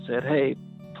said, hey,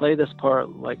 play this part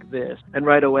like this. And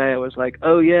right away I was like,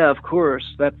 oh yeah, of course,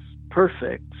 that's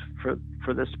perfect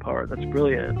for this part. That's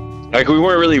brilliant. Like, we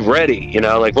weren't really ready,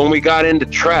 like when we got into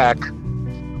track,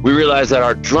 we realized that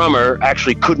our drummer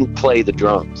actually couldn't play the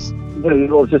drums.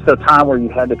 It was just a time where you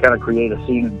had to kind of create a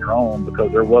scene of your own, because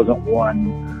there wasn't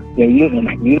one. You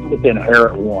didn't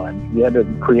inherit one. You had to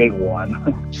create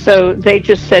one. So they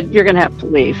just said, you're going to have to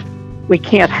leave. We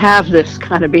can't have this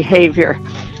kind of behavior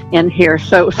in here.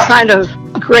 So it was kind of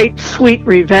great, sweet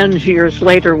revenge years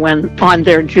later when On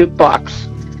Their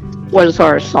Jukebox was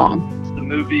our song. The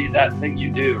movie That Thing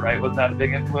You Do, right? Was that a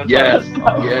big influence? Yes.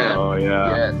 Yeah. Oh,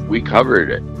 yeah. Yes. We covered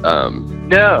it.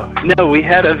 No, we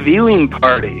had a viewing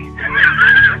party.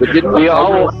 We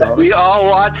all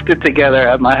watched it together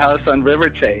at my house on River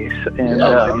Chase, and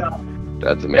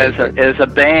that's amazing. As a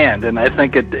band, and I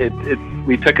think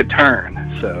we took a turn.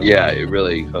 So yeah, it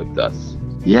really hooked us.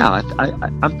 Yeah,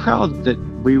 I'm proud that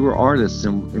we were artists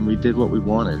and we did what we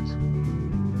wanted,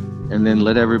 and then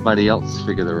let everybody else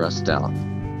figure the rest out.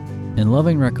 In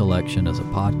Loving Recollection is a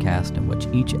podcast in which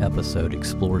each episode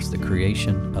explores the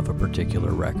creation of a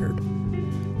particular record.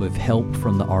 With help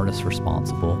from the artists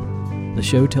responsible, the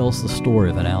show tells the story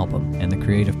of an album and the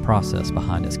creative process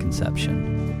behind its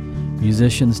conception.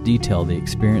 Musicians detail the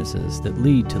experiences that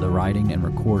lead to the writing and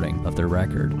recording of their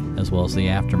record, as well as the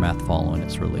aftermath following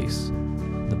its release.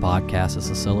 The podcast is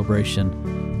a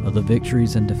celebration of the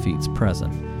victories and defeats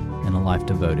present in a life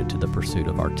devoted to the pursuit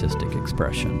of artistic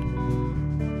expression.